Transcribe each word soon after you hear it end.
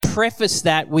preface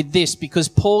that with this, because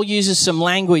Paul uses some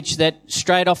language that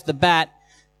straight off the bat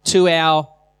to our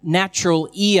natural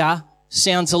ear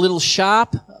sounds a little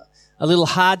sharp, a little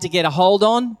hard to get a hold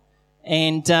on,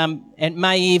 and it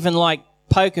may even like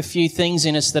poke a few things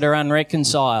in us that are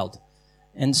unreconciled.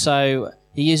 And so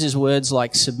he uses words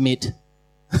like submit.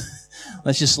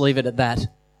 Let's just leave it at that.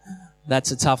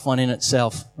 That's a tough one in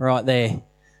itself right there,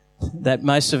 that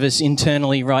most of us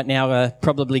internally right now are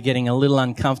probably getting a little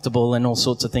uncomfortable and all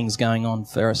sorts of things going on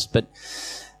for us. But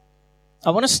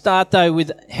I want to start, though,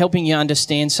 with helping you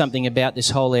understand something about this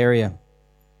whole area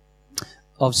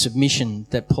of submission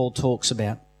that Paul talks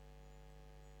about.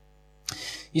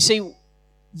 You see,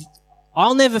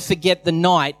 I'll never forget the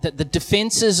night that the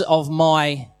defences of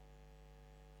my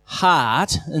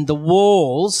heart and the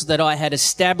walls that I had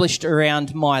established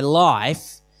around my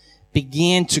life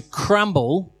began to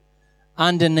crumble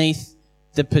underneath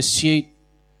the pursuit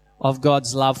of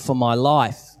God's love for my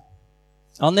life.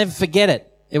 I'll never forget it.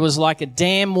 It was like a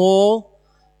dam wall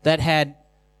that had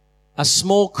a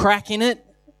small crack in it,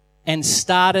 and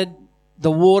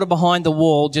the water behind the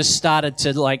wall just started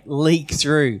to like leak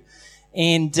through,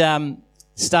 and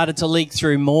started to leak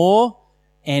through more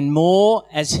and more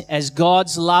as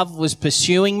God's love was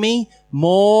pursuing me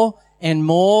more and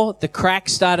more. The crack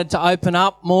started to open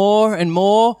up more and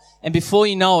more, and before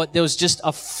you know it, there was just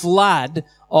a flood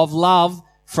of love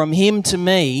from him to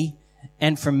me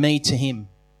and from me to him.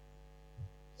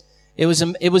 It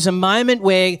was a moment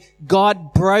where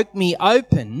God broke me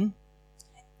open,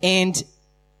 and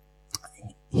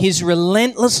his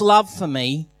relentless love for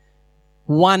me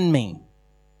won me.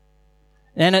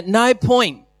 And at no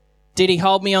point did he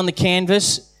hold me on the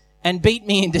canvas and beat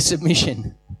me into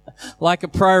submission like a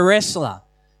pro wrestler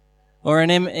or an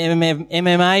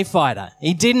MMA fighter.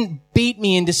 He didn't beat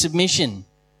me into submission.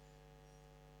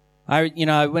 When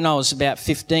I was about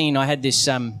 15, I had this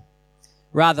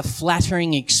rather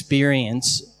flattering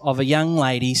experience of a young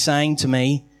lady saying to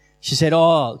me, she said,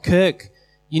 "Oh, Kirk,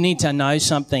 you need to know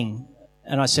something."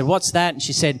 And I said, "What's that?" And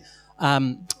she said,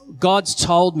 "God's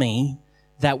told me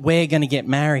that we're going to get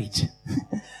married."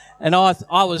 And I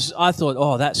thought,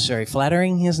 "Oh, that's very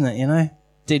flattering, isn't it?"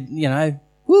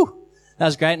 Woo, that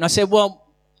was great. And I said, "Well,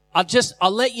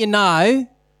 I'll let you know,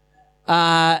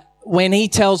 when he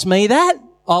tells me that,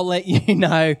 I'll let you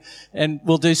know, and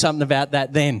we'll do something about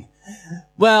that then."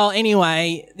 Well,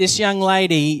 anyway, this young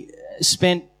lady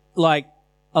spent like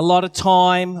a lot of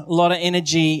time, a lot of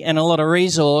energy, and a lot of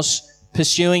resource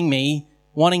pursuing me,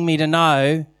 wanting me to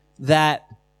know that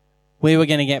we were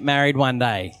going to get married one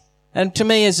day. And to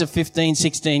me, as a 15,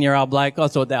 16-year-old bloke, I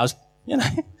thought that was,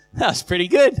 that was pretty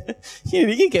good.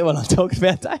 You get what I'm talking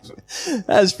about, Dave.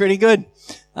 That was pretty good.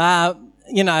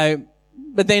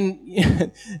 But then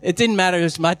it didn't matter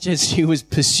as much as she was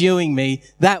pursuing me.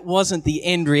 That wasn't the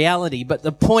end reality. But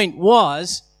the point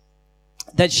was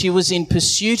that she was in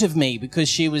pursuit of me because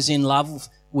she was in love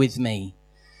with me.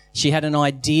 She had an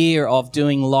idea of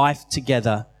doing life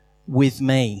together with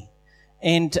me.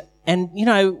 And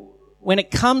when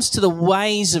it comes to the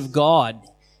ways of God,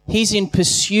 he's in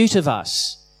pursuit of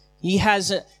us. He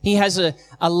has a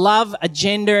love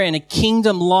agenda and a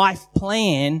kingdom life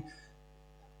plan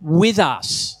with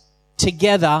us,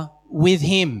 together with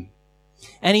him.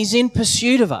 And he's in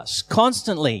pursuit of us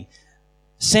constantly,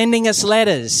 sending us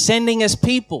letters, sending us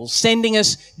people, sending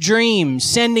us dreams,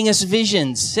 sending us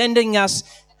visions, sending us,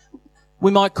 we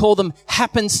might call them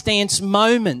happenstance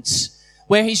moments,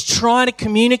 where he's trying to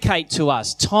communicate to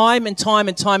us time and time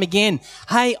and time again.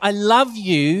 Hey, I love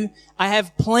you. I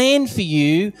have planned for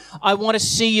you. I want to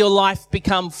see your life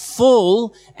become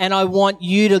full, and I want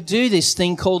you to do this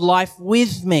thing called life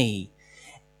with me.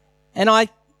 And I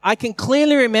can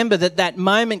clearly remember that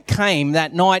moment came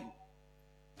that night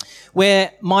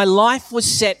where my life was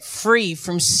set free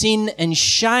from sin and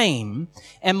shame,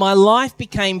 and my life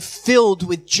became filled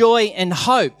with joy and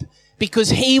hope,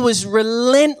 because he was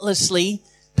relentlessly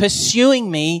pursuing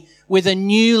me with a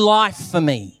new life for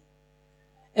me.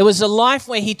 It was a life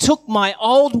where he took my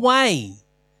old way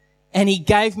and he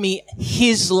gave me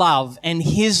his love and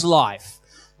his life.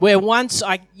 Where once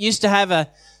I used to have a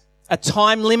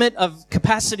time limit of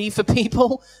capacity for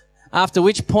people, after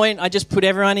which point I just put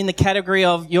everyone in the category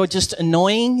of you're just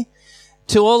annoying,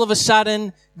 to all of a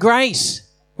sudden grace,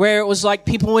 where it was like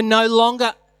people were no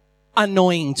longer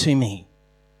annoying to me.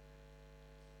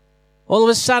 All of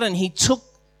a sudden, he took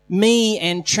me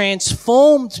and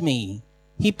transformed me.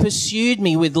 He pursued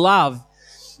me with love.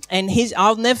 And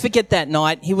I'll never forget that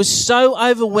night. He was so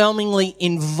overwhelmingly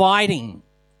inviting.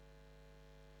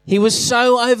 He was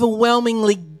so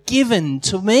overwhelmingly given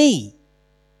to me.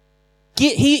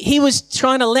 He was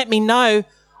trying to let me know,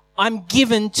 I'm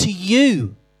given to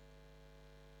you.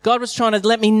 God was trying to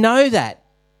let me know that.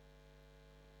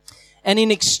 And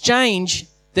in exchange,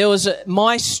 there was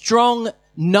my strong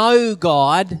no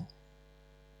God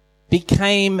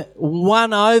became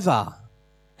won over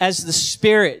as the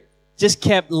Spirit just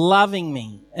kept loving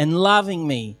me and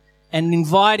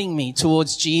inviting me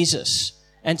towards Jesus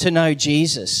and to know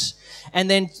Jesus. And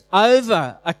then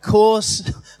over a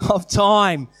course of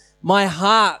time, my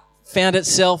heart found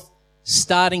itself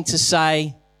starting to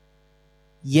say,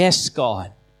 yes,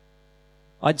 God.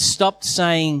 I'd stopped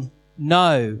saying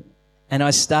no, and I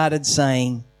started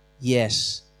saying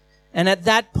yes. And at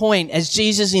that point, as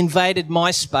Jesus invaded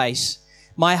my space,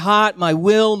 my heart, my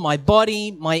will, my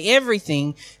body, my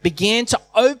everything began to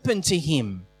open to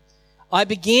Him. I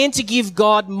began to give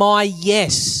God my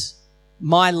yes,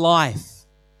 my life,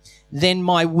 then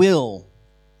my will.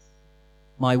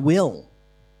 My will.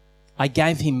 I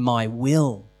gave Him my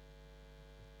will.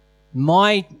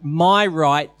 My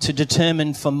right to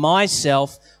determine for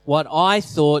myself what I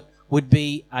thought would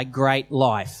be a great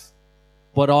life,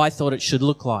 what I thought it should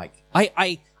look like.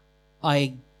 I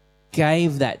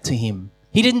gave that to Him.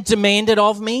 He didn't demand it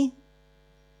of me,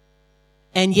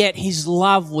 and yet His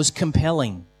love was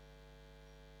compelling.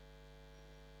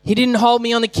 He didn't hold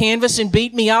me on the canvas and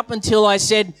beat me up until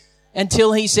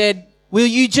He said, will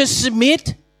you just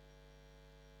submit?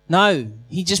 No,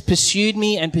 He just pursued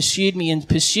me and pursued me and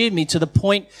pursued me to the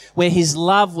point where His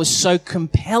love was so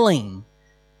compelling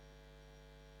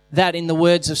that, in the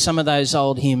words of some of those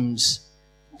old hymns,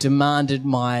 demanded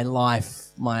my life,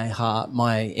 my heart,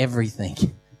 my everything.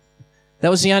 That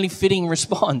was the only fitting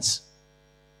response.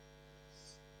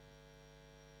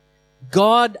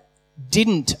 God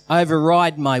didn't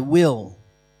override my will.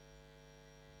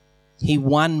 He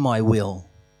won my will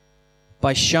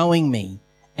by showing me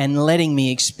and letting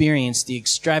me experience the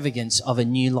extravagance of a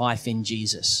new life in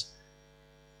Jesus.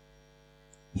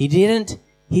 He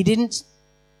didn't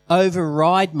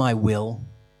override my will.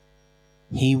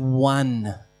 He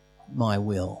won my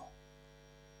will.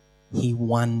 He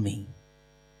won me.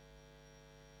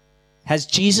 Has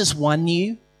Jesus won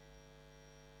you?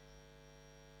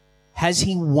 Has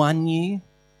He won you?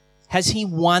 Has He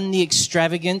won the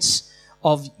extravagance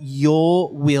of your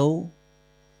will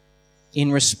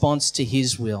in response to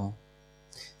His will?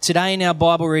 Today in our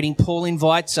Bible reading, Paul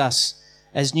invites us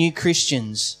as new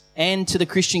Christians and to the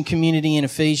Christian community in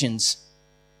Ephesians.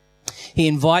 He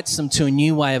invites them to a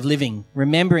new way of living,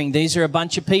 remembering these are a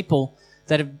bunch of people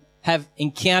that have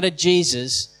encountered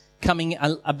Jesus,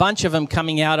 a bunch of them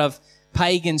coming out of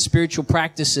pagan spiritual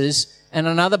practices, and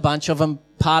another bunch of them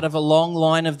part of a long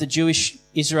line of the Jewish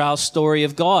Israel story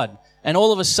of God. And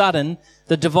all of a sudden,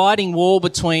 the dividing wall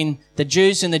between the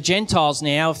Jews and the Gentiles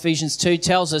now, Ephesians 2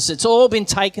 tells us, it's all been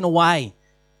taken away.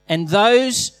 And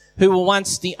those who were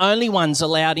once the only ones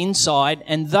allowed inside,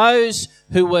 and those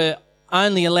who were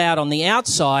only allowed on the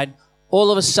outside,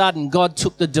 all of a sudden God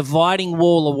took the dividing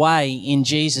wall away in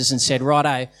Jesus and said,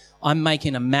 righto, I'm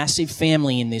making a massive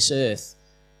family in this earth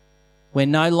where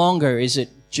no longer is it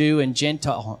Jew and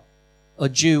Gentile, or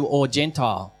Jew or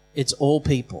Gentile. It's all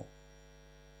people.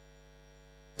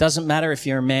 Doesn't matter if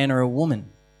you're a man or a woman.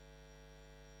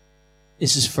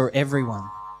 This is for everyone.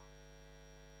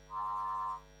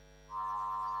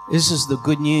 This is the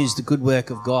good news, the good work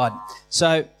of God.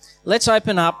 So let's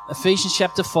open up Ephesians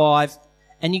chapter 5.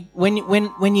 And when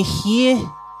you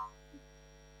hear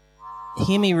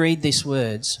me read these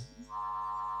words,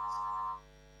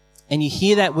 and you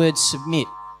hear that word submit,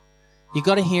 you've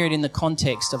got to hear it in the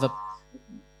context of a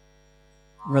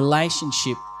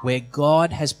relationship where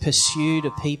God has pursued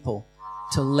a people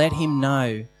to let Him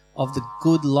know of the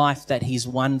good life that He's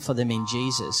won for them in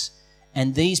Jesus.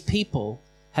 And these people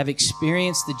have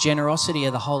experienced the generosity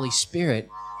of the Holy Spirit,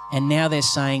 and now they're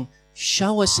saying,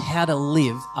 show us how to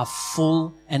live a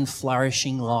full and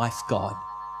flourishing life, God.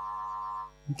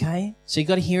 Okay? So you've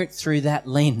got to hear it through that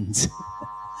lens.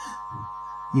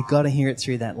 You've got to hear it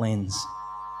through that lens.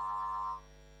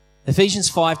 Ephesians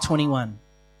 5:21.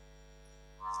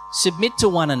 Submit to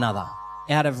one another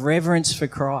out of reverence for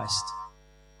Christ.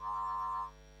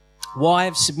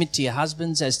 Wives, submit to your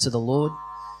husbands as to the Lord.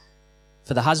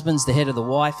 For the husband's the head of the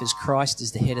wife, as Christ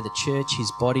is the head of the church,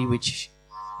 His body,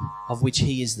 of which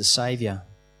He is the Saviour.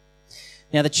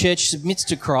 Now the church submits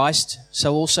to Christ,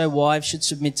 so also wives should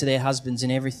submit to their husbands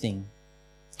in everything.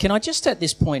 Can I just at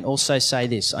this point also say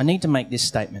this? I need to make this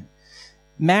statement.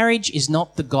 Marriage is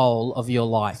not the goal of your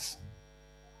life.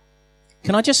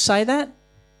 Can I just say that?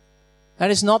 That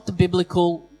is not the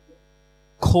biblical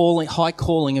calling, high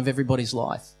calling of everybody's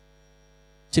life.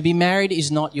 To be married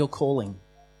is not your calling.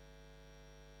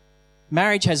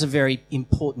 Marriage has a very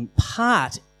important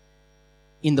part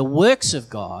in the works of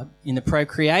God, in the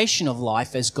procreation of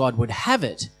life as God would have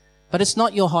it, but it's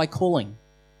not your high calling.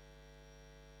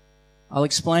 I'll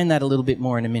explain that a little bit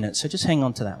more in a minute, so just hang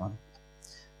on to that one.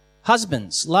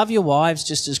 Husbands, love your wives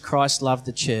just as Christ loved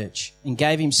the church and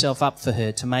gave himself up for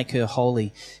her to make her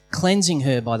holy, cleansing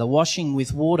her by the washing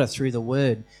with water through the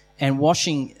word, and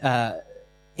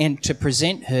and to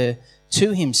present her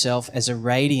to himself as a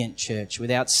radiant church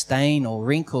without stain or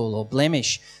wrinkle or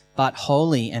blemish, but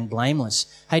holy and blameless.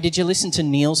 Hey, did you listen to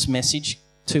Neil's message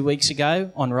 2 weeks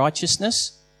ago on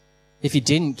righteousness? If you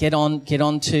didn't, get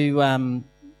on to,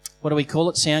 what do we call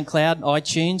it? SoundCloud,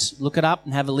 iTunes. Look it up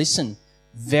and have a listen.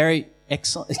 Very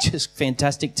excellent, just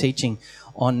fantastic teaching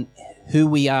on who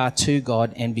we are to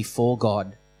God and before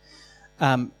God.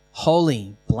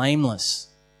 Holy, blameless.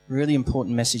 Really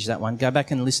important message, that one. Go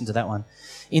back and listen to that one.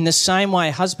 In the same way,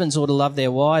 husbands ought to love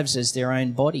their wives as their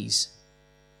own bodies.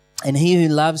 And he who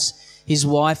loves his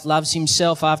wife loves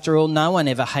himself. After all, no one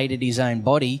ever hated his own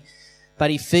body, but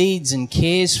he feeds and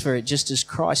cares for it just as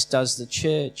Christ does the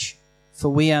church. For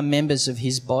we are members of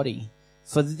his body.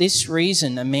 For this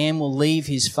reason, a man will leave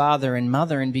his father and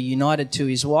mother and be united to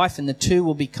his wife, and the two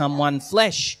will become one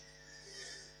flesh.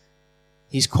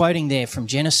 He's quoting there from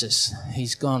Genesis.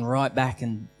 He's gone right back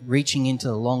and reaching into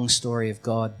the long story of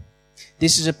God.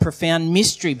 This is a profound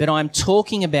mystery, but I'm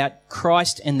talking about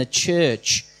Christ and the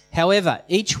church. However,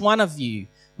 each one of you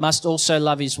must also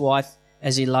love his wife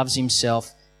as he loves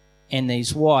himself, and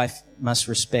his wife must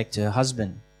respect her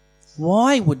husband.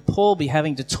 Why would Paul be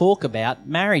having to talk about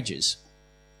marriages?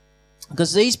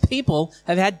 Because these people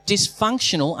have had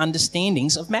dysfunctional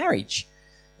understandings of marriage.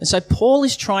 And so Paul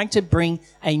is trying to bring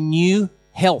a new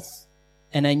health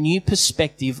and a new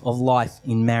perspective of life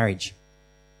in marriage.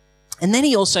 And then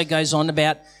he also goes on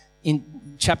about, in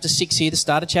chapter 6 here, the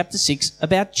start of chapter 6,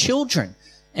 about children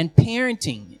and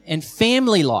parenting and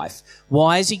family life.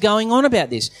 Why is he going on about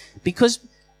this? Because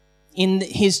in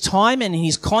his time and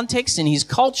his context and his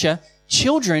culture,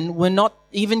 children were not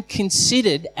even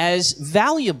considered as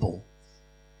valuable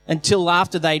until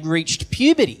after they'd reached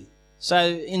puberty. So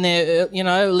in their,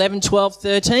 11, 12,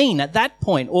 13, at that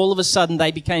point, all of a sudden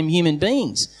they became human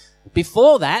beings.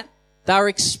 Before that, they were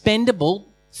expendable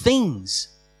things.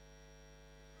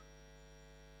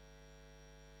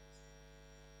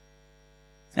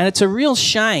 And it's a real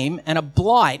shame and a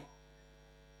blight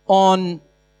on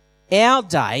our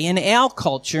day and our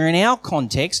culture and our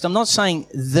context. I'm not saying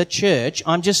the church,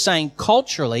 I'm just saying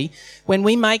culturally, when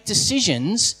we make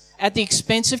decisions at the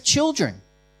expense of children.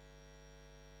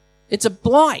 It's a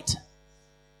blight.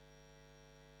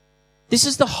 This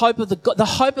is the hope of the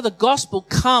hope of the gospel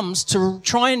comes to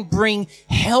try and bring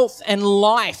health and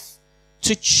life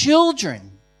to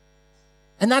children.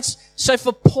 And that's, so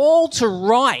for Paul to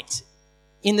write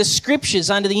in the scriptures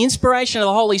under the inspiration of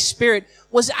the Holy Spirit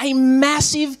was a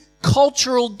massive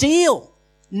cultural deal.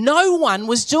 No one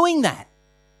was doing that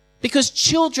because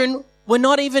children were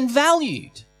not even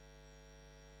valued.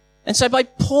 And so by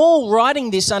Paul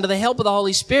writing this under the help of the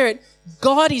Holy Spirit,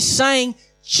 God is saying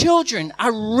children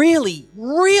are really,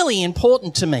 really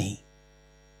important to me.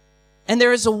 And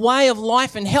there is a way of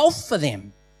life and health for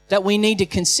them that we need to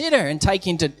consider and take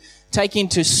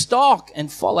into stock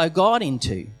and follow God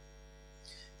into.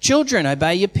 Children,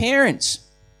 obey your parents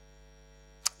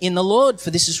in the Lord,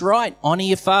 for this is right. Honor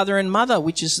your father and mother,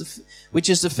 which is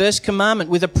the first commandment,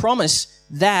 with a promise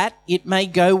that it may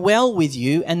go well with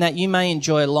you and that you may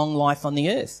enjoy a long life on the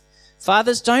earth.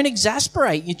 Fathers, don't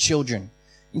exasperate your children.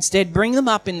 Instead, bring them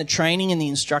up in the training and the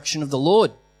instruction of the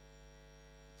Lord.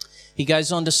 He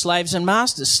goes on to slaves and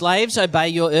masters. Slaves, obey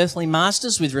your earthly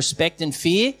masters with respect and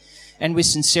fear and with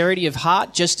sincerity of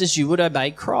heart, just as you would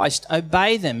obey Christ.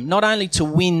 Obey them, not only to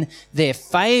win their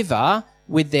favour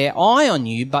with their eye on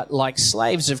you, but like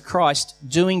slaves of Christ,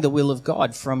 doing the will of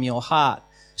God from your heart.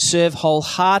 Serve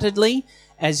wholeheartedly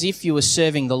as if you were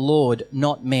serving the Lord,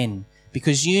 not men,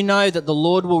 because you know that the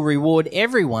Lord will reward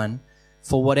everyone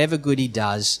for whatever good he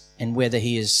does, and whether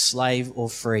he is slave or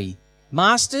free.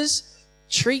 Masters,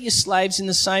 treat your slaves in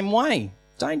the same way.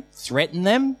 Don't threaten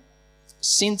them,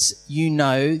 since you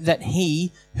know that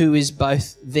he who is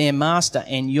both their master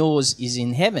and yours is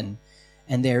in heaven,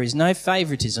 and there is no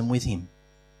favoritism with him.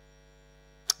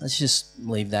 Let's just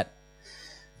leave that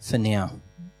for now.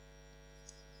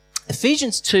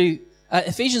 Ephesians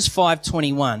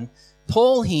 5:21,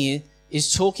 Paul here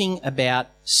is talking about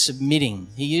submitting.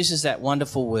 He uses that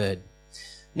wonderful word.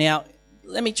 Now,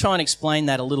 let me try and explain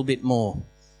that a little bit more.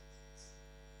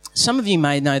 Some of you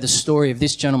may know the story of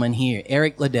this gentleman here,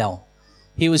 Eric Liddell.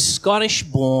 He was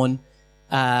Scottish-born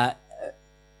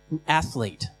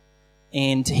athlete,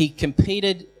 and he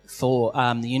competed for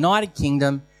the United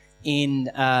Kingdom in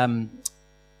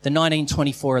the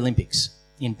 1924 Olympics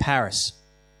in Paris.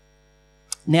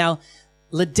 Now,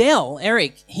 Liddell,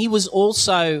 Eric, he was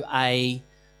also a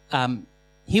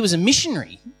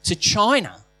missionary to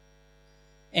China.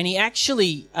 And he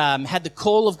actually had the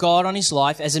call of God on his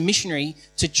life as a missionary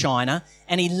to China.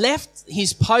 And he left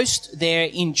his post there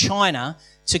in China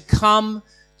to come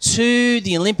to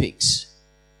the Olympics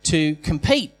to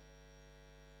compete.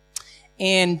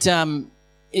 And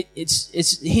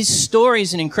his story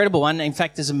is an incredible one. In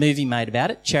fact, there's a movie made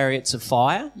about it, Chariots of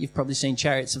Fire. You've probably seen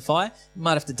Chariots of Fire. You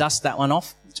might have to dust that one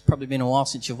off. It's probably been a while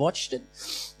since you've watched it.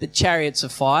 But Chariots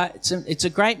of Fire, it's a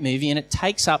great movie, and it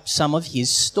takes up some of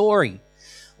his story.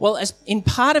 Well, as in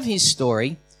part of his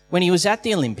story, when he was at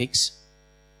the Olympics,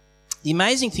 the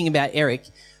amazing thing about Eric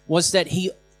was that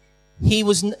he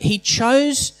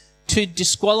chose to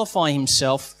disqualify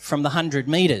himself from the 100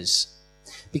 metres,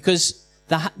 because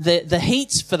the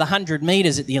heats for the 100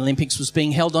 metres at the Olympics was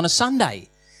being held on a Sunday.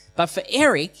 But for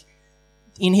Eric,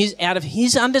 out of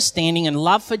his understanding and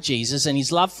love for Jesus and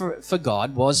his love for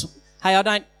God was, hey, I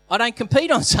don't compete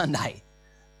on Sunday.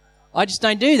 I just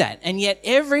don't do that. And yet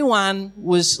everyone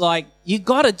was like, you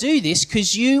got to do this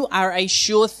because you are a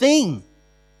sure thing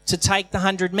to take the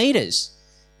 100 metres.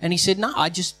 And he said, no,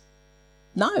 I'm just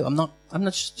not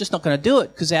going to do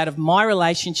it, because out of my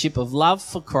relationship of love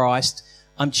for Christ,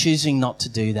 I'm choosing not to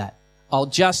do that. I'll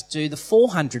just do the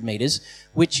 400 metres,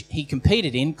 which he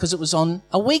competed in because it was on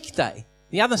a weekday,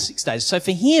 the other 6 days. So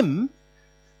for him,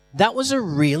 that was a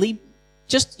really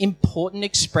just important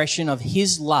expression of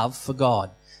his love for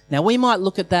God. Now, we might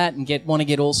look at that and want to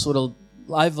get all sort of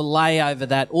overlay over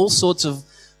that, all sorts of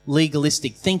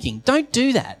legalistic thinking. Don't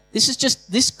do that. This is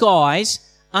just this guy's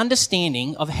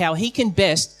understanding of how he can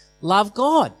best love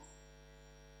God.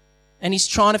 And he's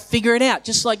trying to figure it out,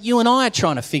 just like you and I are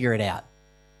trying to figure it out.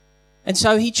 And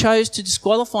so he chose to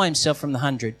disqualify himself from the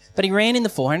 100, but he ran in the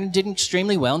 400 and did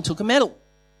extremely well and took a medal.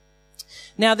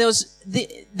 Now, there's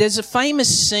a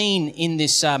famous scene in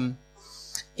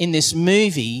this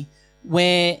movie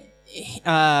where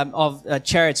of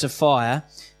Chariots of Fire,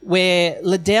 where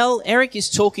Eric is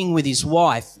talking with his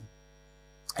wife,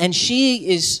 and she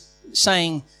is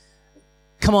saying,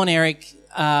 come on, Eric,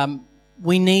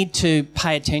 we need to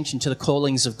pay attention to the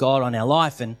callings of God on our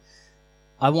life, and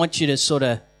I want you to sort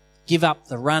of give up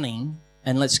the running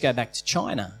and let's go back to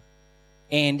China.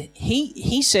 And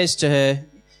he says to her,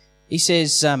 he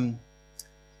says,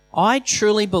 I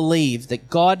truly believe that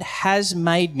God has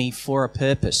made me for a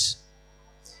purpose.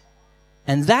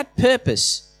 And that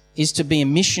purpose is to be a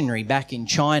missionary back in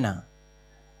China.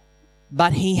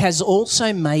 But he has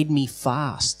also made me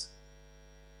fast.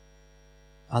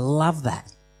 I love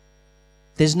that.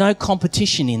 There's no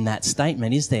competition in that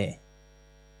statement, is there?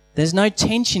 There's no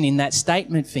tension in that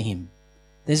statement for him.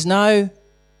 There's no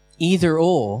either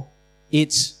or.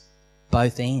 It's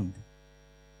both and.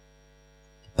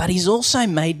 But he's also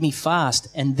made me fast.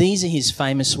 And these are his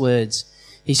famous words.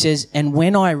 He says, and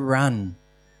when I run,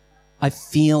 I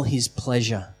feel his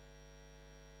pleasure.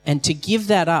 And to give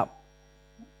that up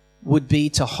would be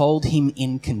to hold him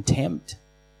in contempt.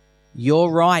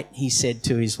 You're right, he said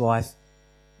to his wife.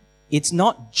 It's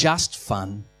not just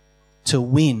fun. To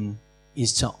win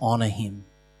is to honour him.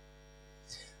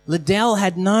 Liddell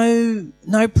had no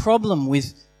problem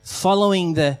with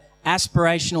following the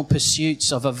aspirational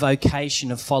pursuits of a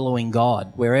vocation of following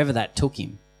God, wherever that took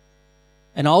him.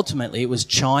 And ultimately it was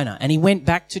China. And he went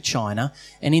back to China,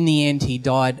 and in the end he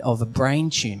died of a brain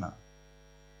tumour.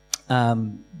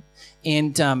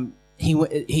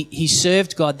 He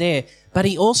served God there, but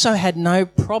he also had no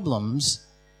problems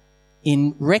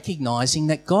in recognising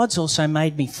that God's also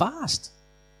made me fast.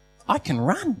 I can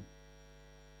run.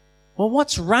 Well,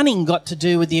 what's running got to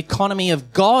do with the economy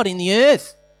of God in the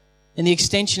earth and the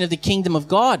extension of the kingdom of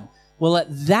God? Well, at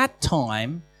that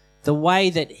time, the way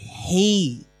that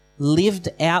he lived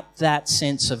out that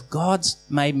sense of God's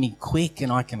made me quick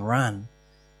and I can run,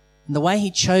 and the way he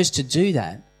chose to do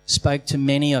that spoke to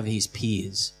many of his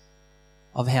peers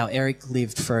of how Eric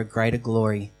lived for a greater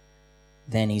glory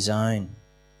than his own.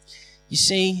 You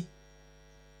see,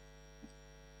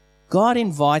 God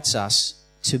invites us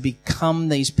to become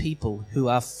these people who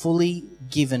are fully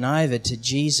given over to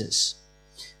Jesus.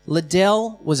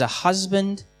 Liddell was a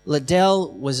husband. Liddell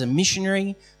was a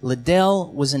missionary. Liddell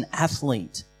was an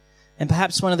athlete. And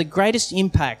perhaps one of the greatest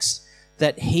impacts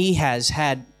that he has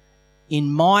had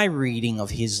in my reading of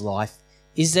his life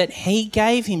is that he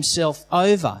gave himself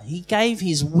over. He gave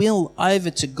his will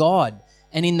over to God.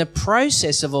 And in the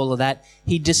process of all of that,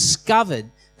 he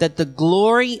discovered that the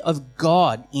glory of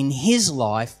God in his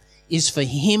life is for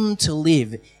him to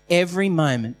live every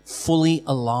moment fully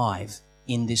alive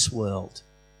in this world.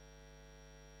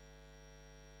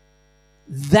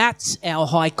 That's our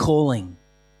high calling.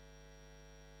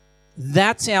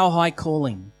 That's our high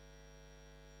calling.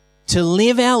 To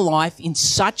live our life in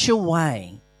such a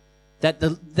way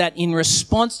that in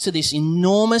response to this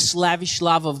enormous, lavish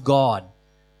love of God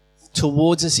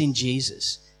towards us in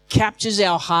Jesus, captures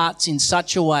our hearts in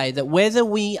such a way that whether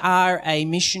we are a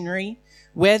missionary,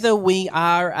 whether we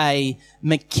are a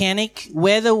mechanic,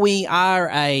 whether we are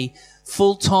a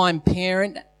full-time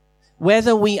parent,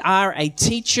 whether we are a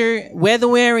teacher, whether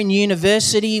we're in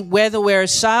university, whether we're a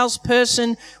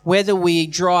salesperson, whether we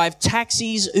drive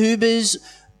taxis, Ubers,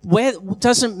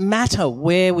 doesn't matter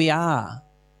where we are.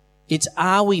 It's,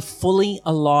 are we fully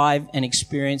alive and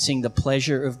experiencing the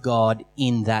pleasure of God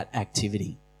in that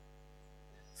activity?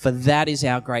 For that is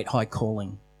our great high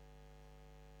calling.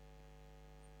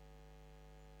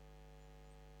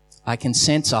 I can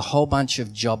sense a whole bunch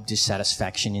of job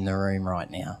dissatisfaction in the room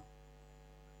right now.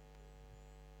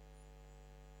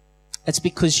 It's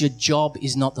because your job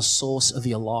is not the source of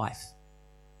your life.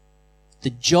 The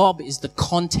job is the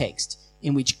context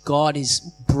in which God has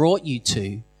brought you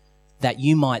to, that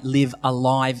you might live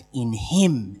alive in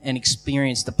Him and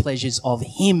experience the pleasures of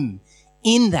Him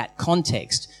in that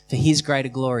context for His greater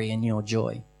glory and your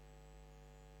joy.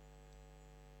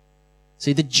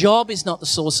 See, the job is not the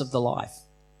source of the life.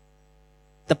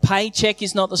 The paycheck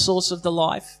is not the source of the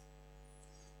life.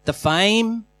 The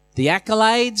fame, the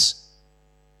accolades,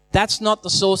 that's not the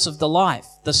source of the life.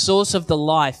 The source of the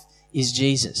life is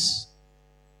Jesus.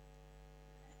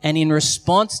 And in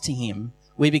response to Him,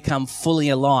 we become fully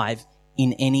alive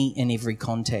in any and every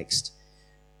context.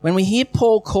 When we hear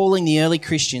Paul calling the early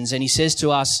Christians, and he says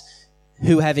to us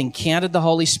who have encountered the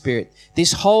Holy Spirit,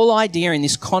 this whole idea in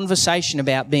this conversation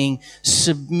about being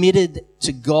submitted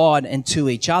to God and to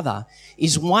each other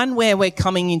is one where we're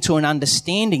coming into an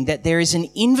understanding that there is an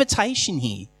invitation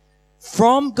here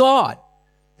from God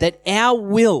that our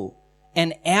will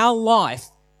and our life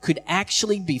could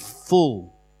actually be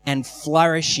full and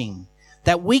flourishing,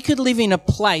 that we could live in a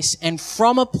place and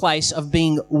from a place of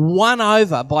being won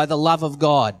over by the love of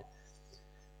God,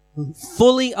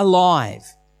 fully alive,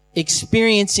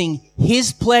 experiencing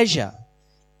His pleasure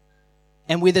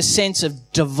and with a sense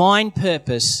of divine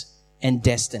purpose and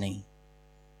destiny,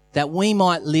 that we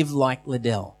might live like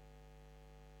Liddell.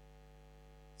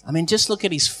 I mean, just look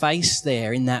at his face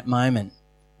there in that moment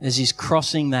as he's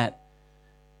crossing that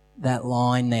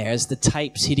line there, as the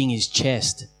tape's hitting his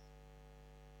chest.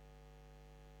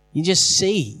 You just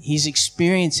see he's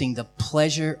experiencing the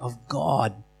pleasure of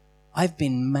God. I've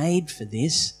been made for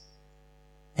this.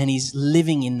 And he's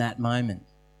living in that moment.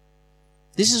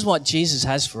 This is what Jesus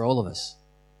has for all of us,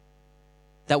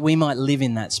 that we might live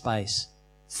in that space,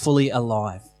 fully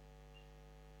alive.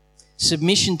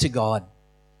 Submission to God.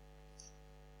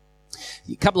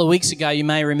 A couple of weeks ago, you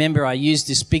may remember I used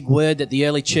this big word that the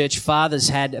early church fathers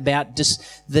had about just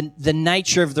the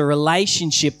nature of the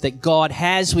relationship that God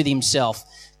has with Himself,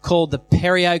 called the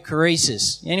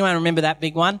periochoresis. Anyone remember that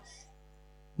big one?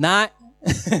 No?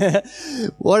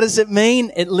 What does it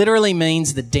mean? It literally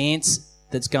means the dance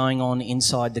that's going on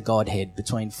inside the Godhead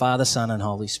between Father, Son, and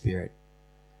Holy Spirit.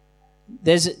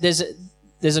 There's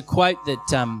a quote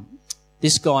that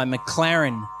this guy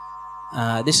McLaren,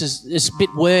 this is a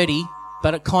bit wordy,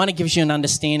 but it kind of gives you an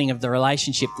understanding of the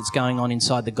relationship that's going on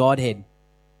inside the Godhead.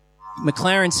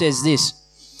 McLaren says this: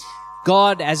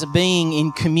 God as a being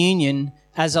in communion,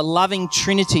 as a loving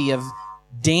trinity of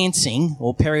dancing,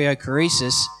 or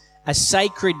periochoresis, a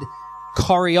sacred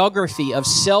choreography of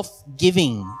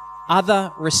self-giving,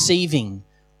 other-receiving,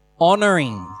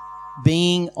 honouring,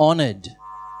 being honoured,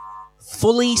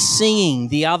 fully seeing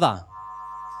the other,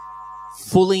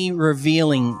 fully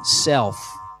revealing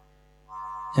self.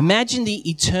 Imagine the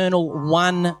eternal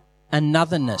one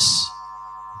anotherness,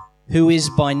 who is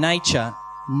by nature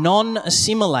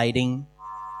non-assimilating,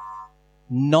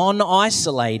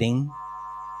 non-isolating,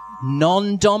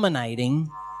 non-dominating,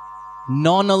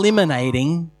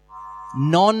 non-eliminating,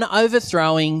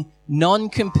 non-overthrowing,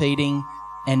 non-competing,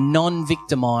 and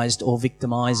non-victimised or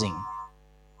victimising.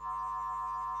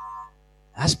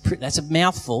 That's a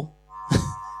mouthful.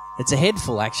 It's a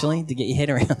headful, actually, to get your head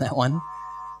around that one.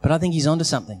 But I think he's onto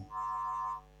something.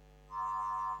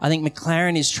 I think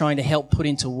McLaren is trying to help put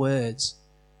into words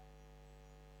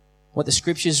what the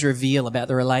Scriptures reveal about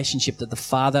the relationship that the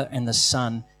Father and the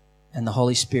Son and the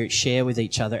Holy Spirit share with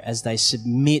each other as they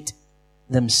submit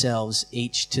themselves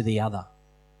each to the other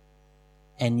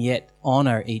and yet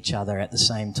honour each other at the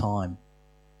same time.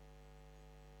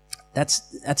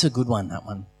 That's a good one, that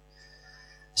one.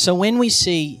 So when we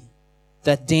see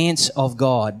that dance of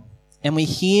God and we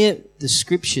hear the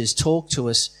scriptures talk to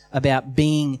us about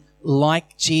being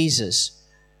like Jesus,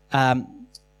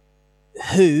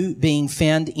 who, being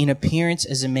found in appearance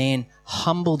as a man,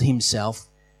 humbled himself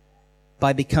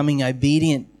by becoming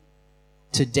obedient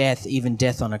to death, even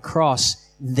death on a cross.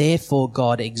 Therefore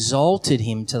God exalted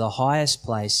him to the highest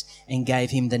place and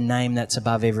gave him the name that's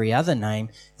above every other name,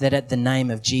 that at the name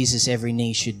of Jesus every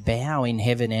knee should bow in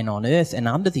heaven and on earth and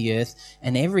under the earth,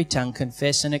 and every tongue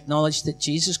confess and acknowledge that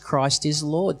Jesus Christ is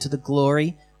Lord, to the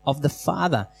glory of the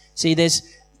Father. See,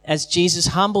 as Jesus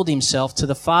humbled himself to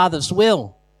the Father's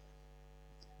will,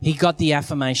 he got the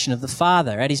affirmation of the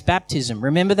Father at his baptism.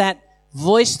 Remember that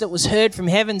voice that was heard from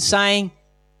heaven saying,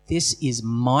 "This is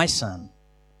my Son.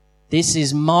 This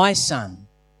is my Son."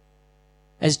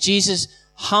 As Jesus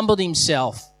humbled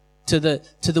himself to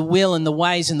the will and the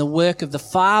ways and the work of the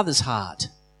Father's heart,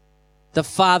 the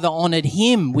Father honoured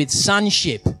him with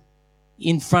sonship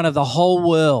in front of the whole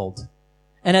world.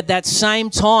 And at that same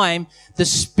time, the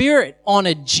Spirit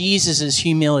honoured Jesus'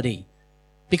 humility,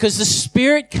 because the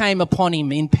Spirit came upon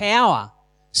him in power.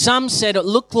 Some said it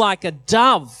looked like a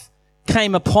dove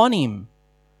came upon him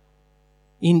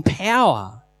in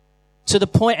power, to the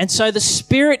point. And so the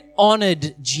Spirit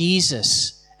honoured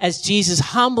Jesus as Jesus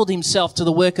humbled himself to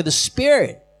the work of the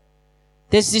Spirit.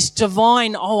 There's this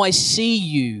divine, I see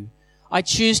you. I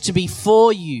choose to be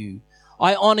for you.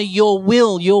 I honour your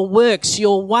will, your works,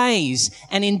 your ways.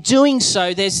 And in doing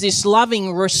so, there's this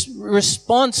loving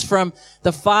response from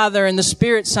the Father and the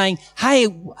Spirit saying, "Hey,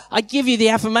 I give you the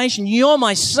affirmation, you're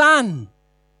my Son.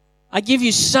 I give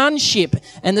you sonship."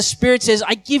 And the Spirit says,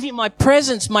 "I give you my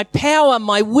presence, my power,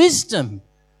 my wisdom.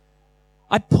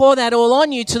 I pour that all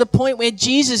on you," to the point where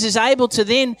Jesus is able to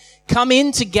then come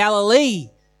into Galilee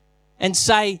and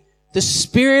say, "The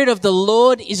Spirit of the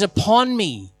Lord is upon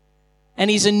me,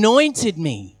 and he's anointed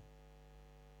me."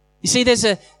 You see, there's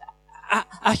a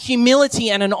humility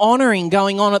and an honouring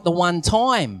going on at the one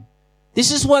time.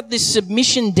 This is what this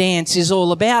submission dance is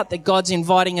all about, that God's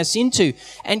inviting us into.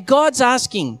 And God's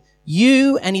asking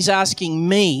you, and he's asking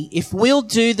me, if we'll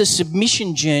do the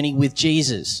submission journey with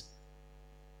Jesus.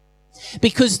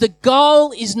 Because the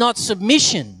goal is not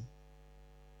submission.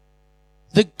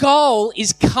 The goal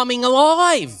is coming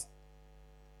alive.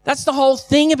 That's the whole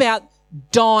thing about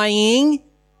dying,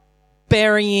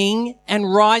 burying,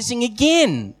 and rising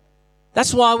again.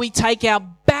 That's why we take our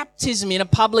baptism in a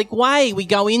public way. We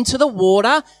go into the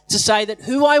water to say that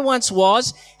who I once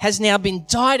was has now been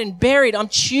died and buried. I'm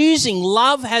choosing.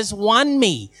 Love has won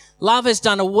me. Love has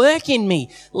done a work in me.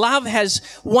 Love has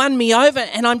won me over,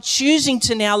 and I'm choosing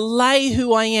to now lay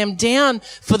who I am down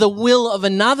for the will of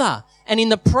another. And in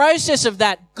the process of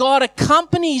that, God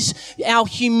accompanies our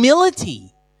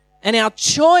humility and our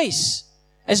choice.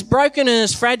 As broken and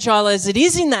as fragile as it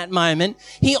is in that moment,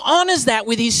 he honours that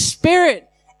with his Spirit,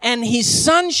 and his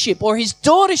sonship or his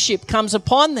daughtership comes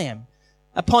upon them,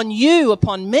 upon you,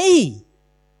 upon me.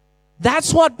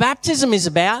 That's what baptism is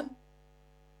about.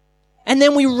 And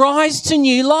then we rise to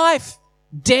new life,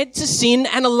 dead to sin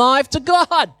and alive to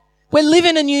God. We're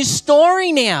living a new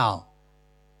story now.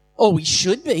 Or we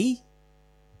should be.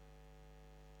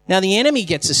 Now the enemy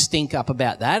gets a stink up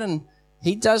about that, and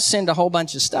he does send a whole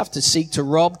bunch of stuff to seek to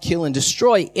rob, kill, and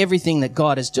destroy everything that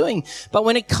God is doing. But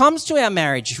when it comes to our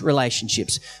marriage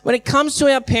relationships, when it comes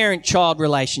to our parent-child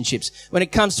relationships, when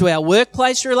it comes to our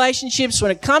workplace relationships, when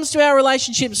it comes to our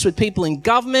relationships with people in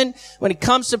government, when it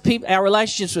comes to our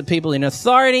relationships with people in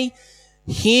authority,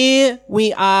 here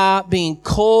we are being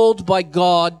called by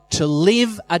God to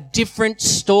live a different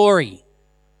story.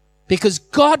 Because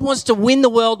God wants to win the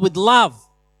world with love.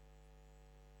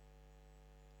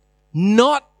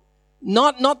 Not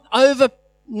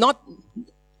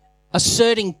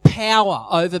asserting power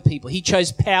over people. He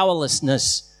chose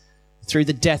powerlessness through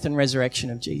the death and resurrection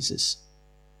of Jesus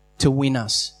to win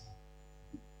us.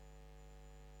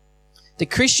 The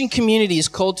Christian community is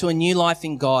called to a new life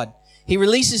in God. He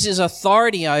releases his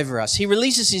authority over us. He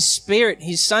releases his Spirit,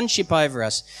 his sonship over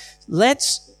us.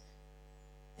 Let's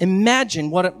imagine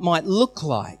what it might look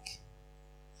like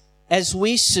as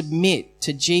we submit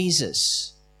to Jesus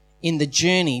in the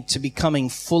journey to becoming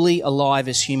fully alive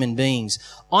as human beings.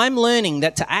 I'm learning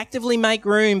that to actively make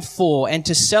room for and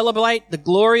to celebrate the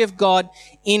glory of God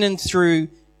in and through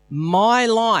my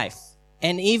life,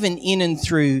 and even in and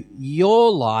through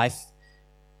your life,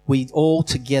 we all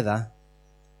together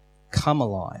come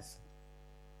alive.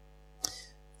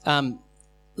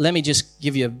 Let me just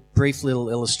give you a brief little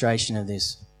illustration of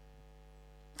this.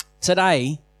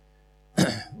 Today,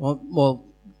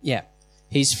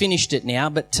 he's finished it now,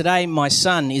 but today my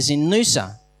son is in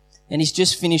Noosa, and he's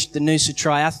just finished the Noosa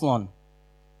Triathlon,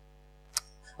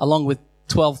 along with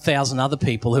 12,000 other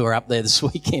people who are up there this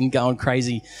weekend going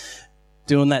crazy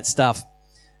doing that stuff.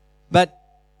 But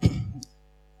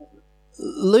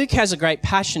Luke has a great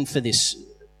passion for this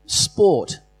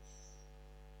sport.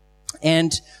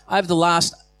 And over the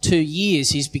last 2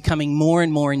 years, he's becoming more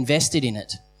and more invested in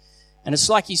it. And it's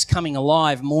like he's coming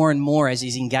alive more and more as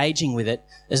he's engaging with it.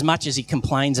 As much as he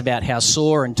complains about how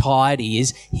sore and tired he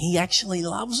is, he actually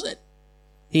loves it.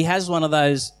 He has one of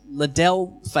those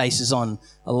Liddell faces on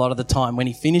a lot of the time when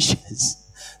he finishes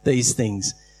these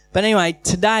things. But anyway,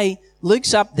 today,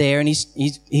 Luke's up there and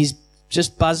he's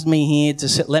just buzzed me here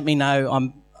to let me know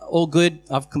I'm all good.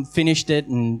 I've finished it,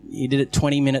 and he did it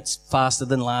 20 minutes faster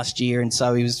than last year, and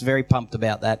so he was very pumped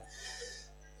about that.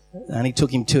 It only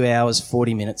took him 2 hours,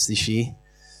 40 minutes this year.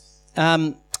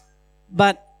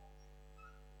 But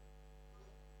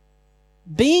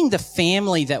being the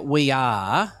family that we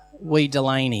are, we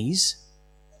Delaney's,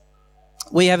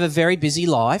 we have a very busy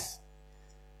life.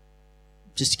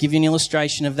 Just to give you an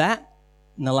illustration of that,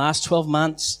 in the last 12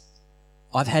 months,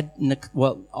 I've had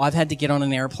to get on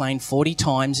an airplane 40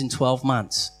 times in 12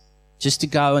 months just to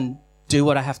go and do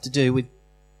what I have to do with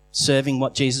serving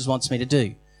what Jesus wants me to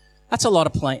do. That's a lot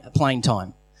of plane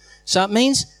time. So it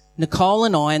means Nicole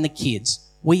and I and the kids,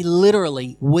 we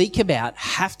literally, week about,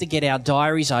 have to get our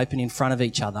diaries open in front of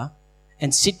each other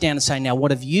and sit down and say, now,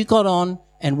 what have you got on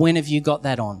and when have you got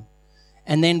that on?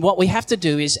 And then what we have to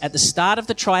do is, at the start of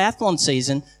the triathlon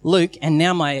season, Luke, and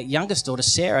now my youngest daughter,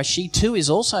 Sarah, she too is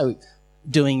also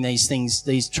doing these things,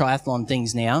 these triathlon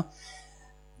things now.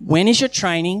 When is your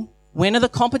training? When are the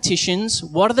competitions?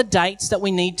 What are the dates that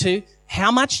we need to?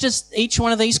 How much does each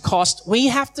one of these cost? We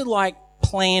have to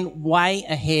plan way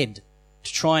ahead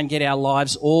to try and get our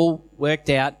lives all worked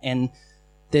out, and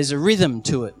there's a rhythm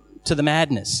to it, to the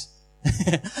madness.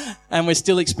 And we're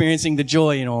still experiencing the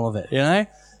joy in all of it, you know?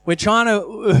 We're trying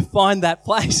to find that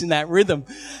place in that rhythm.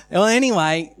 Well,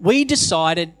 anyway, we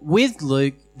decided with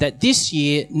Luke that this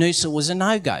year Noosa was a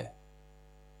no-go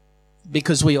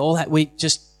because we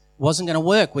just wasn't going to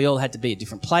work. We all had to be at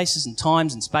different places and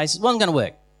times and spaces. It wasn't going to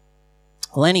work.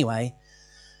 Well, anyway,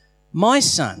 my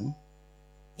son,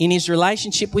 in his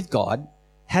relationship with God,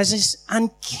 has this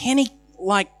uncanny,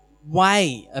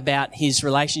 way about his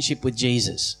relationship with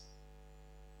Jesus.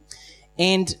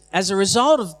 And as a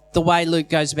result of the way Luke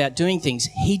goes about doing things,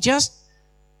 he just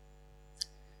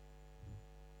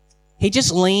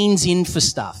leans in for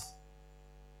stuff.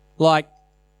 Like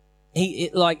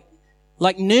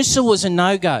Noosa was a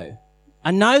no-go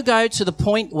to the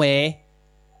point where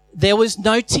there was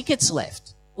no tickets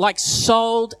left,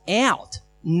 sold out,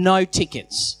 no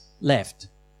tickets left.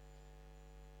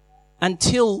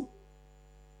 Until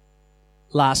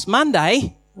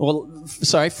Friday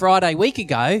week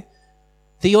ago,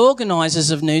 the organisers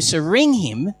of Noosa ring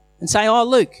him and say, oh,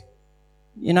 Luke,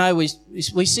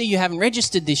 we see you haven't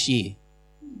registered this year.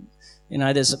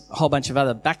 There's a whole bunch of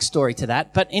other backstory to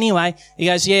that. But anyway, he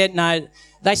goes, yeah, no.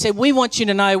 They said, we want you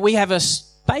to know we have a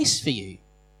space for you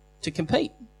to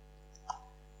compete.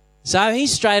 So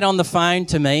he's straight on the phone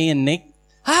to me and Nick.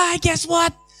 Hey, guess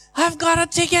what? I've got a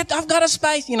ticket. I've got a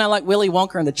space. Like Willy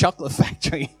Wonka in the Chocolate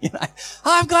Factory.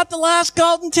 I've got the last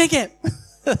golden ticket.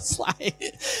 It's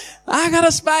I got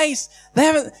a space. They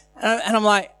haven't, and I'm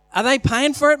like, are they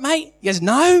paying for it, mate? He goes,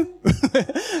 no.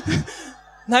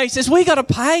 No, he says, we got to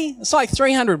pay. It's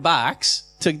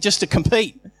 $300 just to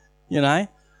compete,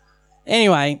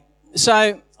 Anyway,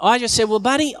 so I just said, well,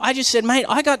 buddy, mate,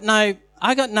 I got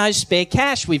no spare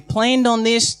cash. We've planned on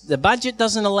this. The budget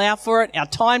doesn't allow for it. Our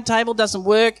timetable doesn't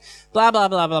work. Blah, blah,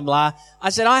 blah, blah, blah. I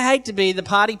said, I hate to be the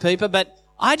party pooper, but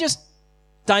I just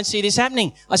don't see this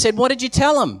happening. I said, what did you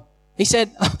tell him? He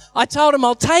said, I told him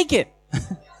I'll take it.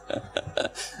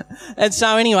 And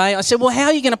so anyway, I said, well, how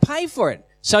are you going to pay for it?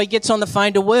 So he gets on the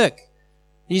phone to work.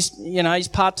 He's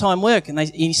part-time work. And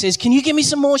he says, can you give me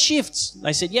some more shifts?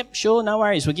 They said, yep, sure, no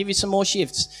worries. We'll give you some more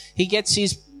shifts. He gets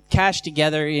his cash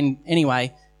together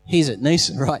anyway, he's at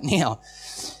Noosa right now.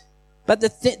 But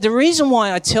the reason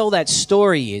why I tell that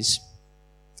story is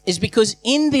because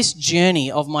in this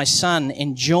journey of my son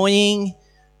enjoying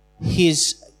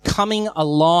his coming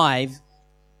alive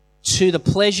to the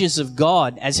pleasures of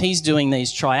God as he's doing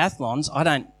these triathlons, I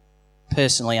don't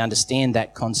personally understand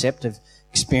that concept of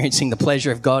experiencing the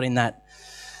pleasure of God in that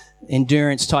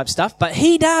endurance type stuff, but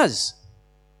he does.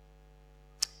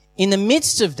 In the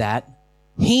midst of that,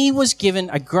 he was given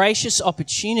a gracious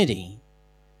opportunity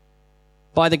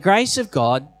by the grace of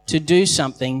God to do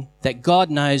something that God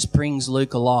knows brings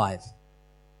Luke alive.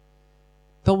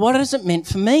 But what has it meant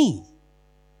for me?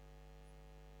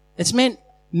 It's meant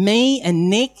me and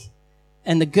Nick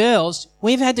and the girls,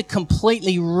 we've had to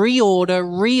completely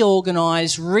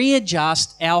reorganize,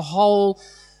 readjust our whole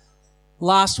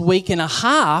last week and a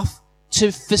half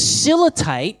to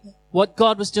facilitate what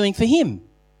God was doing for him,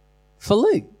 for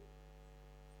Luke.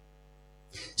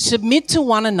 Submit to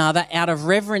one another out of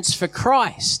reverence for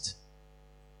Christ.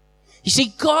 You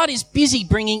see, God is busy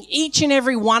bringing each and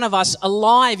every one of us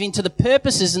alive into the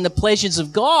purposes and the pleasures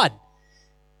of God.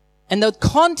 And the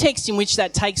context in which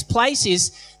that takes place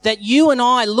is that you and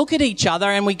I look at each other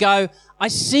and we go, I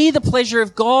see the pleasure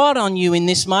of God on you in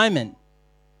this moment.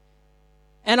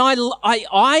 And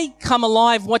I come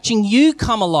alive watching you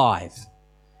come alive.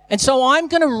 And so I'm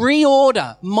going to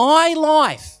reorder my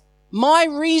life, my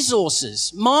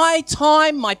resources, my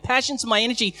time, my passions, my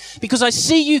energy, because I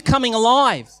see you coming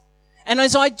alive. And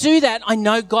as I do that, I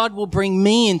know God will bring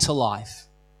me into life.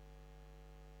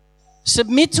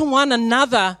 Submit to one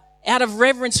another out of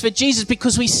reverence for Jesus,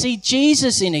 because we see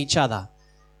Jesus in each other.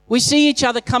 We see each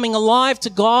other coming alive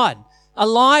to God,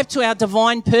 alive to our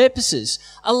divine purposes,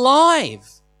 alive.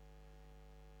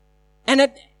 And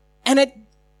at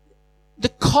the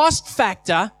cost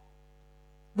factor,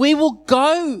 we will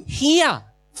go here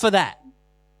for that.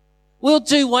 We'll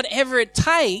do whatever it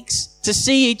takes to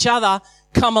see each other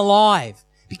come alive,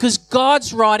 because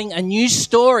God's writing a new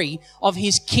story of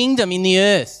his kingdom in the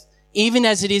earth, even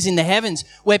as it is in the heavens,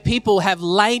 where people have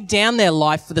laid down their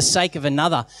life for the sake of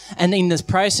another. And in the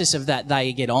process of that,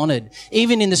 they get honored.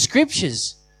 Even in the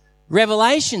scriptures,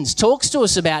 Revelations talks to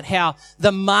us about how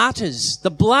the martyrs, the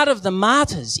blood of the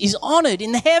martyrs is honored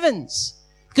in the heavens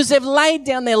because they've laid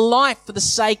down their life for the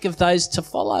sake of those to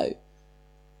follow.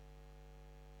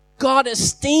 God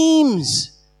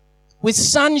esteems with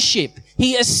sonship.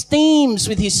 He esteems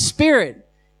with his spirit.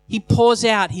 He pours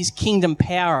out his kingdom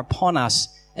power upon us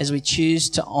as we choose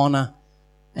to honor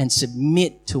and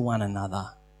submit to one another,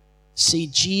 see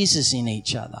Jesus in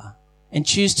each other, and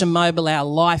choose to mobilize our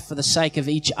life for the sake of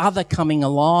each other coming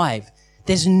alive.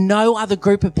 There's no other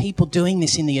group of people doing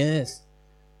this in the earth.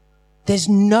 There's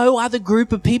no other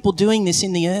group of people doing this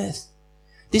in the earth.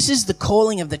 This is the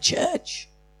calling of the church.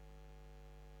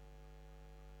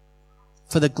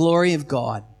 For the glory of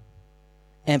God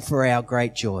and for our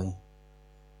great joy.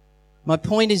 My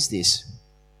point is this,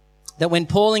 that when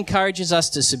Paul encourages us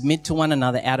to submit to one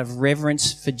another out of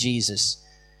reverence for Jesus,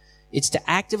 it's to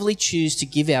actively choose to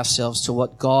give ourselves to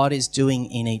what God is doing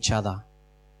in each other.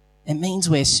 It means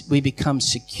we become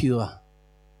secure.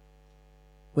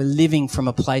 We're living from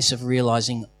a place of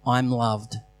realizing I'm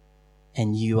loved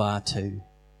and you are too.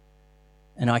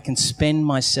 And I can spend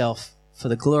myself for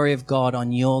the glory of God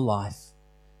on your life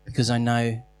because I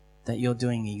know that you're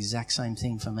doing the exact same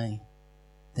thing for me.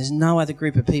 There's no other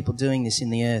group of people doing this in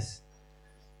the earth.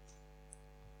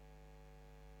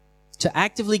 To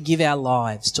actively give our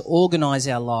lives, to organize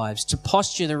our lives, to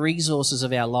posture the resources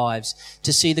of our lives,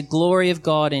 to see the glory of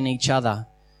God in each other,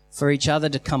 for each other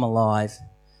to come alive.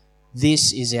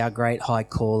 This is our great high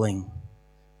calling,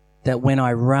 that when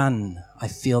I run, I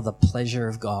feel the pleasure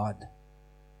of God.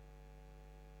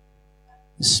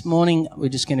 This morning, we're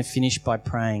just going to finish by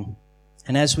praying.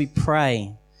 And as we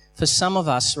pray, for some of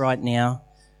us right now,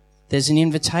 there's an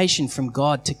invitation from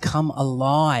God to come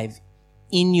alive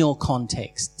in your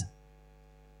context.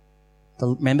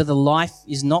 Remember, the life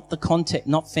is not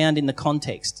found in the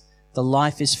context. The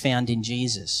life is found in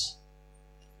Jesus.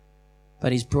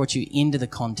 But he's brought you into the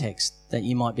context that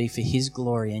you might be for his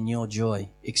glory and your joy,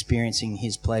 experiencing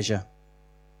his pleasure.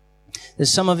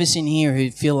 There's some of us in here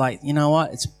who feel like, you know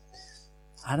what,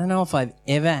 I don't know if I've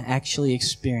ever actually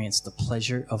experienced the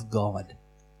pleasure of God.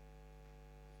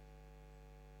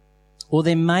 Or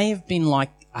there may have been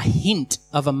like a hint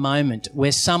of a moment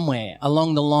where somewhere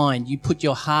along the line you put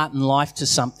your heart and life to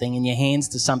something and your hands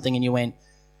to something and you went,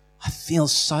 I feel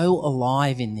so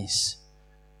alive in this.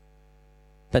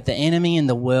 But the enemy and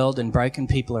the world and broken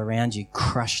people around you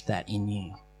crushed that in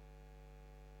you.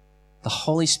 The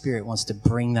Holy Spirit wants to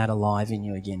bring that alive in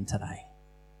you again today.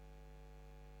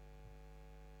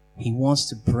 He wants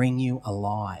to bring you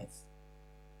alive.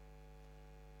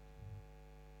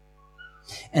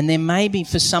 And there may be,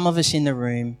 for some of us in the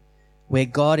room, where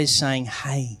God is saying,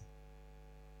 hey,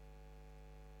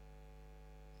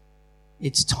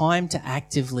 it's time to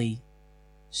actively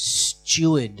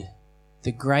steward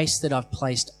the grace that I've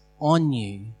placed on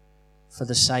you for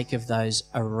the sake of those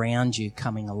around you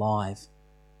coming alive.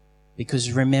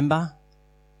 Because remember,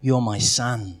 you're my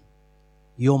son.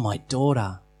 You're my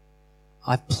daughter.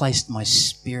 I've placed my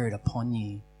spirit upon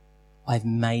you. I've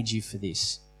made you for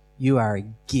this. You are a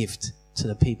gift to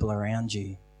the people around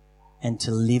you and to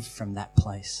live from that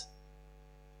place.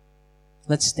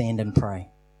 Let's stand and pray.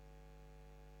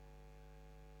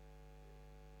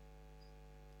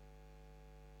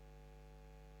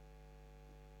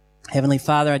 Heavenly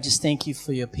Father, I just thank you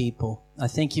for your people. I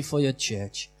thank you for your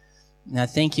church. And I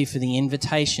thank you for the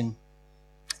invitation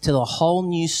to a whole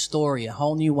new story, a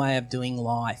whole new way of doing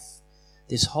life.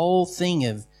 This whole thing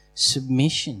of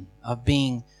submission, of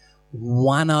being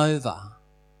won over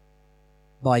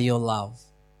by your love.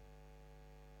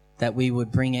 That we would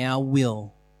bring our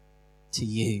will to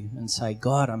you and say,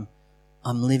 God,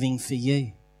 I'm living for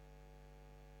you.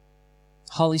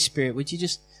 Holy Spirit, would you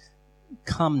just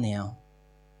come now?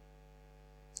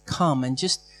 Come and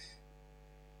just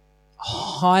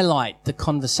highlight the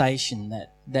conversation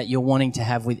that you're wanting to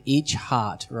have with each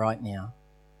heart right now.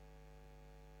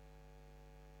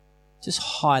 Just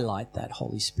highlight that,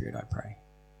 Holy Spirit, I pray.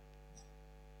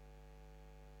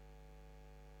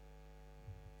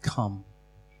 Come.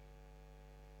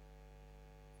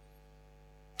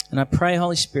 And I pray,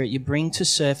 Holy Spirit, you bring to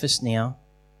surface now,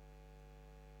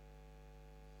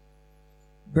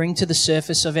 bring to the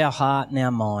surface of our heart and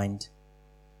our mind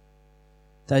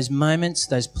those moments,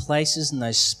 those places and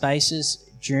those spaces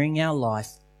during our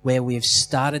life where we have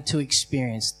started to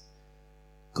experience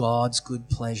God's good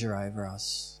pleasure over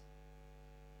us.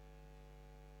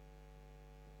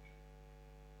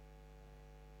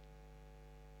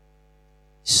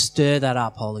 Stir that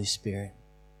up, Holy Spirit.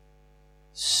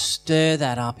 Stir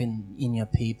that up in your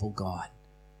people, God.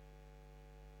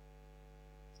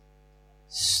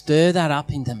 Stir that up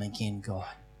in them again, God.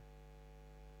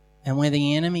 And where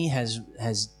the enemy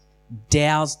has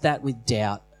doused that with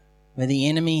doubt, where the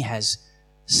enemy has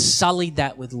sullied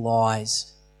that with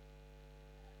lies,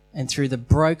 and through the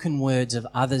broken words of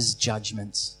others'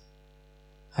 judgments,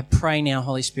 I pray now,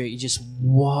 Holy Spirit, you just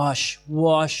wash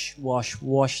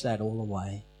that all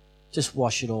away. Just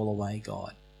wash it all away,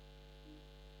 God.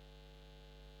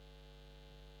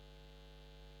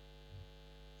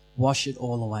 Wash it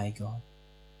all away, God.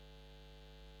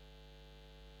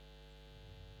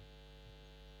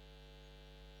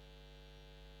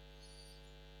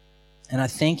 And I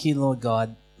thank you, Lord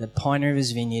God, that Pine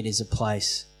Rivers Vineyard is a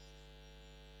place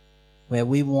where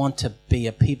we want to be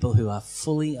a people who are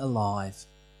fully alive.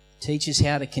 Teach us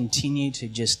how to continue to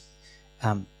just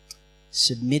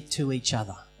submit to each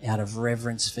other out of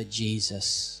reverence for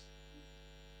Jesus.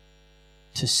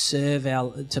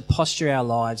 To posture our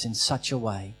lives in such a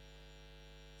way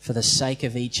for the sake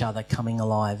of each other coming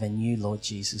alive and you, Lord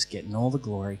Jesus, getting all the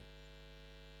glory.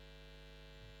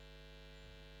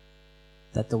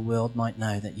 That the world might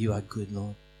know that you are good,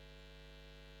 Lord.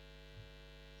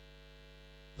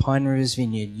 Pine Rivers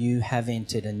Vineyard, you have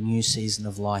entered a new season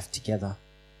of life together.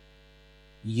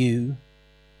 You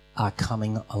are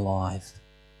coming alive.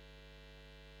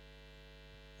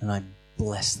 And I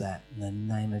bless that in the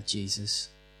name of Jesus.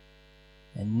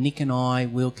 And Nick and I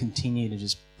will continue to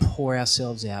just pour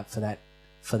ourselves out for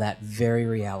that very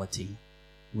reality.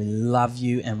 We love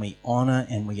you and we honor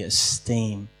and we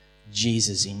esteem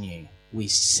Jesus in you. We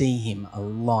see him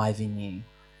alive in you.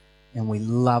 And we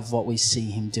love what we see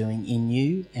him doing in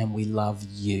you, and we love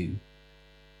you.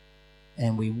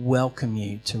 And we welcome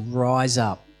you to rise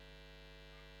up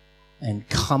and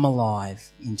come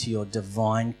alive into your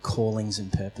divine callings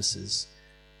and purposes.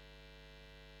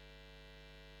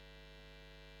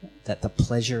 That the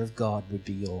pleasure of God would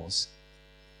be yours.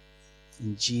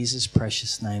 In Jesus'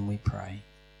 precious name we pray.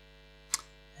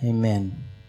 Amen.